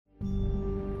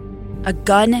a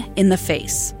gun in the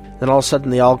face. Then all of a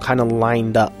sudden, they all kind of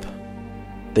lined up.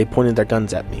 They pointed their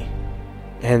guns at me.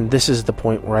 And this is the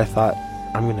point where I thought,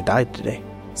 I'm going to die today.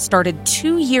 Started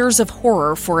 2 years of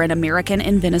horror for an American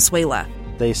in Venezuela.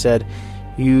 They said,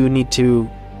 you need to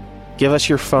give us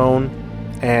your phone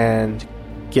and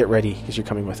get ready because you're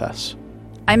coming with us.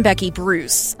 I'm Becky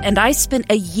Bruce, and I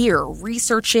spent a year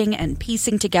researching and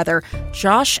piecing together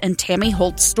Josh and Tammy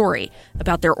Holt's story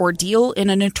about their ordeal in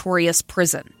a notorious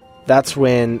prison. That's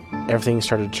when everything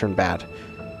started to turn bad.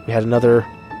 We had another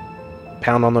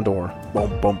pound on the door.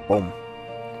 Boom, boom, boom.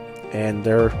 And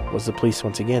there was the police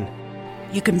once again.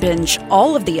 You can binge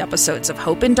all of the episodes of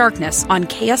Hope in Darkness on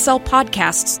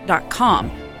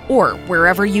KSLpodcasts.com or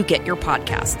wherever you get your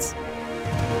podcasts.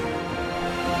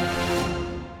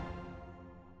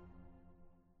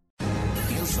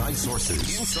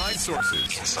 Inside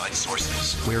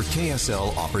Sources. Where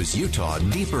KSL offers Utah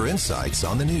deeper insights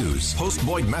on the news. Host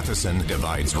Boyd Matheson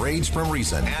divides rage from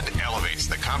reason and elevates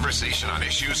the conversation on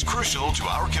issues crucial to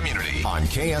our community. On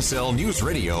KSL News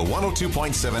Radio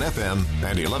 102.7 FM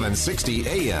and 1160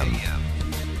 AM.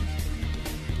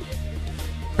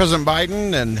 President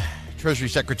Biden and Treasury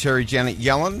Secretary Janet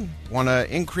Yellen want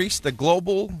to increase the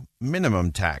global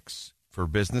minimum tax for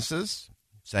businesses,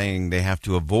 saying they have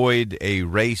to avoid a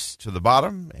race to the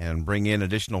bottom and bring in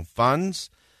additional funds.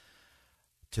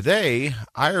 Today,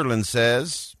 Ireland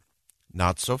says,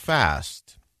 not so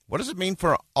fast. What does it mean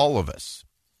for all of us?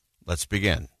 Let's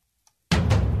begin.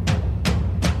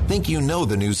 Think you know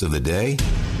the news of the day?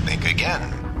 Think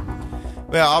again.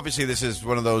 Well, obviously, this is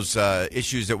one of those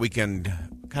issues that we can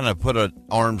kind of put at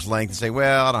arm's length and say,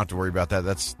 well, I don't have to worry about that.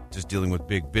 That's just dealing with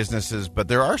big businesses. But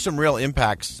there are some real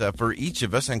impacts for each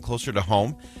of us and closer to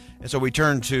home. And so we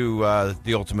turn to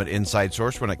the ultimate inside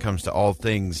source when it comes to all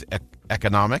things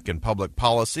economic and public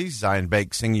policy. Zion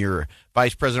Bank Senior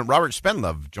Vice President Robert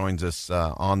Spendlove joins us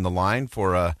on the line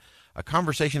for a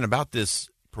conversation about this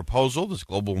proposal, this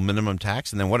global minimum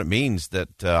tax, and then what it means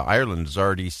that Ireland has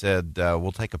already said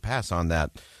we'll take a pass on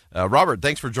that. Robert,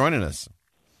 thanks for joining us.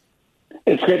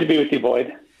 It's great to be with you,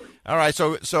 Boyd. All right,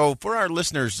 so for our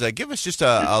listeners, give us just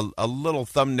a little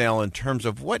thumbnail in terms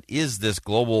of what is this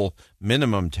global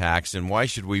minimum tax and why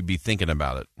should we be thinking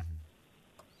about it?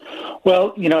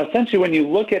 Well, essentially when you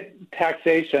look at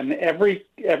taxation, every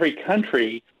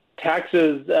country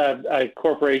taxes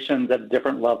corporations at a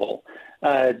different level.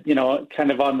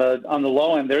 Kind of on the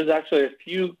low end, there's actually a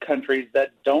few countries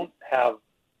that don't have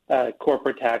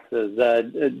corporate taxes,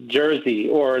 Jersey,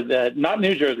 or not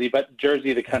New Jersey, but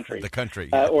Jersey, the country. The country.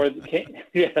 Or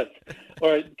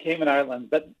Cayman Islands.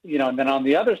 But, and then on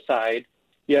the other side,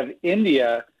 you have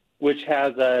India, which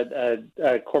has a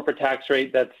corporate tax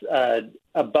rate that's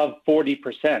above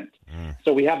 40%.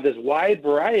 So we have this wide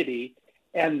variety,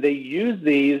 and they use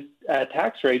these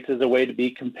tax rates as a way to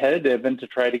be competitive and to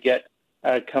try to get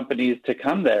companies to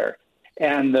come there.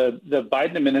 And the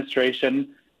Biden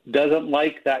administration doesn't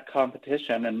like that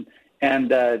competition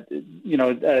and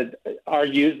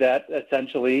argues that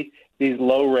essentially these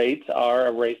low rates are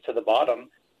a race to the bottom.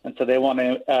 And so they want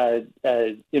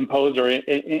to impose or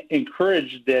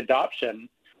encourage the adoption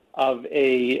of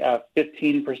a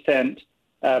 15%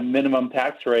 minimum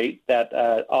tax rate that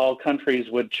all countries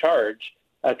would charge,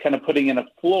 kind of putting in a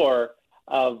floor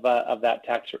of that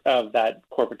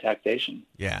corporate taxation.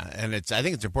 Yeah, and I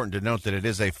think it's important to note that it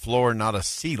is a floor, not a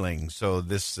ceiling. So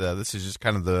this is just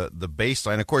kind of the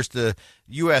baseline. Of course, the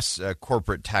U.S.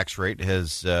 Corporate tax rate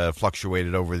has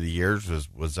fluctuated over the years.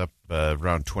 Was up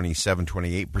around 27,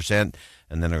 28%,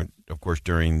 and then of course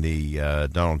during the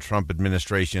Donald Trump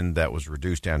administration, that was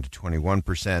reduced down to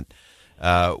 21%.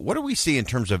 What do we see in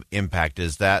terms of impact?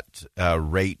 Is that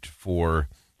rate for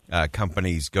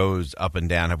companies goes up and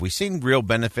down? Have we seen real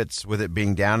benefits with it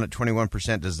being down at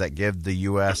 21%? Does that give the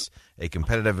U.S. a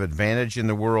competitive advantage in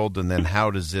the world? And then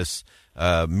how does this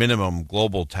minimum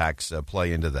global tax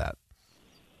play into that?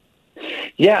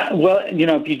 Yeah, well,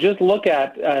 if you just look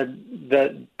at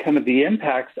the kind of the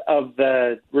impacts of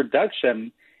the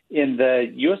reduction in the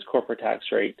U.S. corporate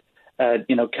tax rate,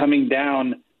 coming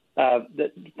down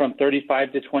from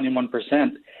 35 to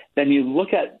 21%, then you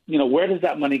look at, where does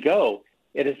that money go?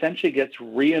 It essentially gets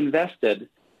reinvested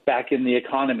back in the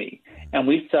economy. And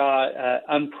we saw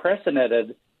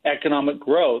unprecedented economic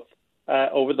growth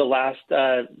over the last,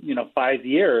 5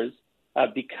 years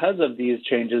because of these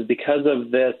changes, because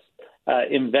of this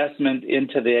investment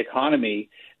into the economy.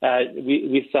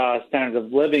 We saw standards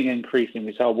of living increasing.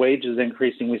 We saw wages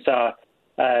increasing. We saw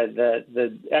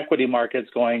the equity markets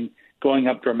going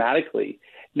up dramatically.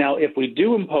 Now, if we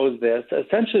do impose this,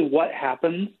 essentially what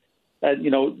happens,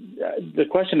 the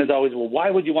question is always, well,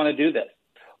 why would you want to do this?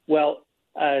 Well,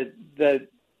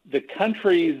 the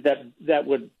countries that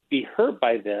would be hurt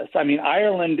by this, I mean,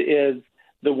 Ireland is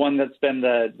the one that's been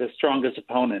the strongest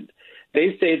opponent.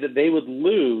 They say that they would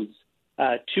lose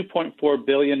 $2.4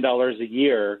 billion a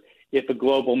year if a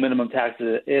global minimum tax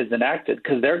is enacted,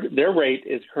 because their rate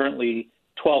is currently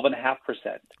 12.5%.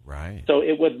 Right. So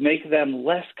it would make them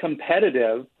less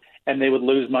competitive, and they would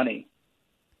lose money.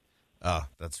 Oh,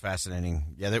 that's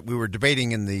fascinating. Yeah, we were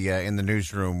debating in the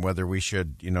newsroom whether we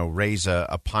should, raise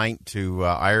a pint to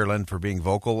Ireland for being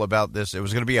vocal about this. It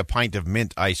was going to be a pint of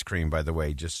mint ice cream, by the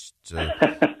way. Just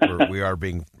we are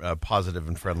being positive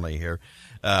and friendly here.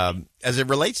 As it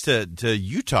relates to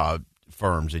Utah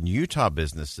firms and Utah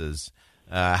businesses,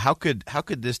 how could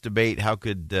this debate, how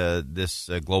could this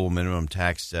global minimum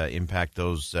tax impact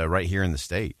those right here in the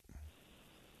state?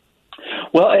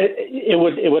 Well,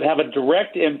 it would have a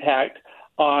direct impact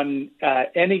on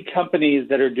any companies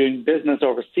that are doing business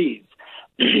overseas,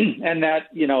 and that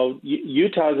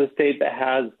Utah is a state that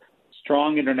has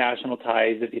strong international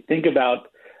ties. If you think about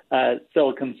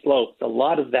Silicon Slopes, a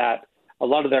lot of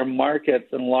their markets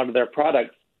and a lot of their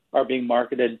products are being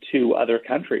marketed to other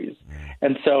countries,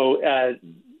 and so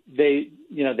they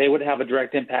would have a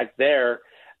direct impact there,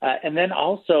 and then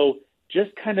also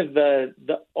just kind of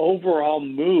the overall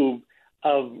move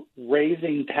of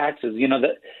raising taxes.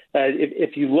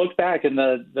 If you look back in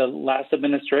the last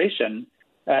administration,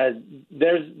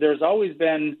 there's always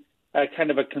been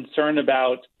kind of a concern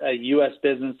about U.S.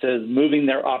 businesses moving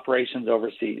their operations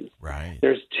overseas. Right.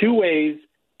 There's two ways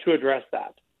to address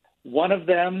that. One of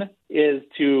them is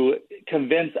to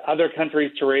convince other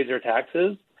countries to raise their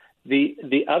taxes.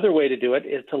 The other way to do it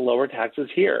is to lower taxes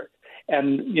here.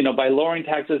 And, by lowering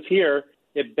taxes here,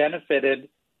 it benefited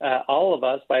all of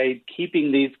us by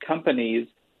keeping these companies,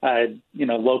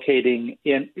 locating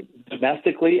in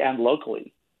domestically and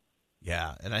locally.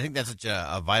 Yeah, and I think that's such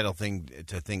a vital thing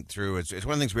to think through. It's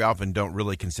one of the things we often don't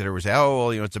really consider. We say,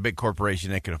 it's a big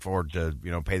corporation that can afford to,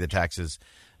 pay the taxes.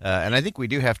 And I think we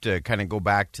do have to kind of go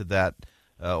back to that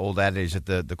old adage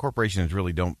that the corporations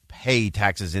really don't pay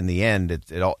taxes in the end.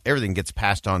 Everything gets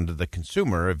passed on to the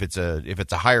consumer. If it's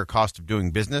a higher cost of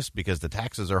doing business because the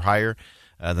taxes are higher,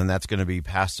 then that's going to be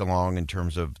passed along in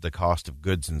terms of the cost of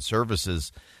goods and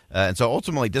services. And so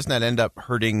ultimately, doesn't that end up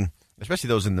hurting, especially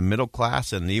those in the middle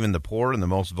class and even the poor and the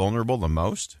most vulnerable the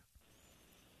most?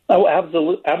 Oh,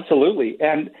 absolutely.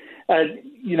 And,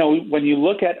 when you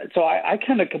look at – so I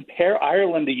kind of compare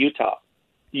Ireland to Utah.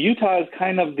 Utah is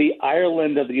kind of the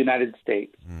Ireland of the United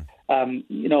States.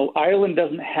 Ireland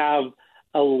doesn't have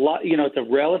a lot – it's a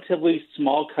relatively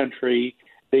small country.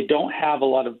 They don't have a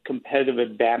lot of competitive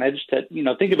advantage to,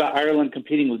 think about Ireland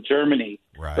competing with Germany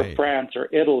right. or France or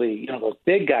Italy, those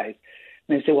big guys.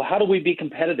 And they say, well, how do we be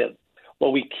competitive?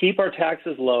 Well, we keep our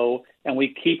taxes low and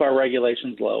we keep our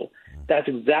regulations low. That's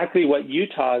exactly what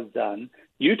Utah has done.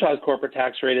 Utah's corporate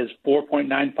tax rate is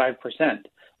 4.95%,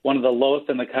 one of the lowest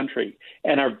in the country.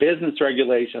 And our business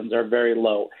regulations are very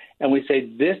low. And we say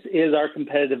this is our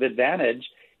competitive advantage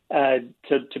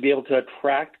to be able to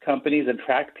attract companies,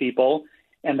 attract people.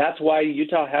 And that's why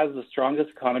Utah has the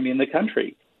strongest economy in the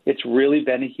country. It's really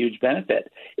been a huge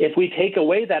benefit. If we take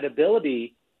away that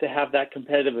ability to have that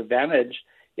competitive advantage,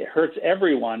 it hurts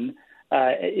everyone.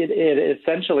 It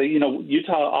essentially,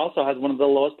 Utah also has one of the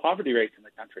lowest poverty rates in the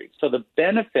country. So the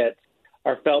benefits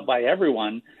are felt by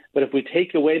everyone. But if we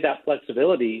take away that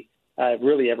flexibility,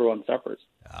 really everyone suffers.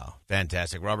 Oh,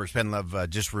 fantastic. Robert Spendlove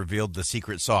just revealed the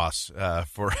secret sauce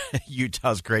for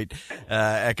Utah's great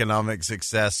economic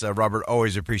success. Robert,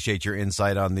 always appreciate your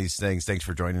insight on these things. Thanks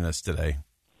for joining us today.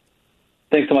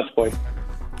 Thanks so much, Boyd.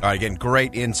 All right, again,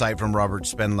 great insight from Robert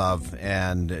Spendlove.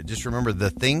 And just remember the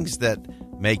things that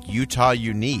make Utah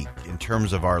unique in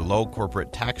terms of our low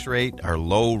corporate tax rate, our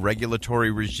low regulatory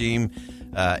regime,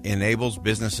 enables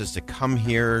businesses to come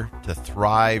here to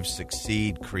thrive,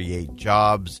 succeed, create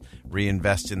jobs,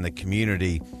 reinvest in the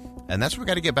community. And that's what we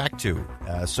got to get back to.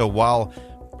 So while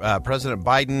President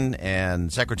Biden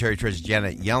and Secretary of Treasury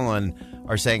Janet Yellen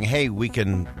are saying, hey, we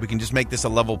can just make this a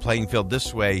level playing field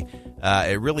this way,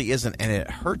 it really isn't. And it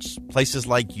hurts places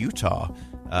like Utah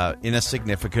in a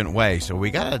significant way. So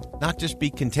we got to not just be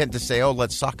content to say, oh,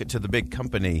 let's sock it to the big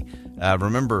company.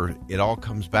 Remember, it all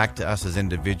comes back to us as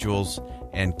individuals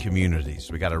and communities.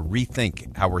 We got to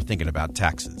rethink how we're thinking about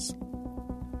taxes.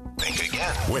 Think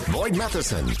Again with Boyd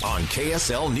Matheson on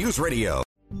KSL News Radio.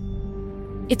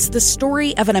 It's the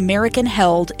story of an American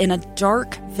held in a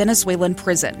dark Venezuelan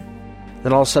prison.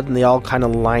 Then all of a sudden, they all kind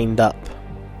of lined up.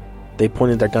 They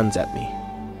pointed their guns at me.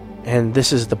 And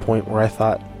this is the point where I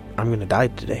thought, I'm going to die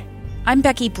today. I'm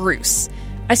Becky Bruce.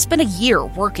 I spent a year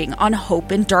working on Hope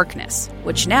in Darkness,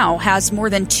 which now has more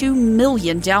than 2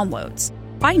 million downloads.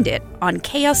 Find it on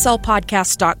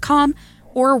kslpodcast.com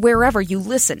or wherever you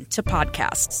listen to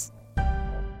podcasts.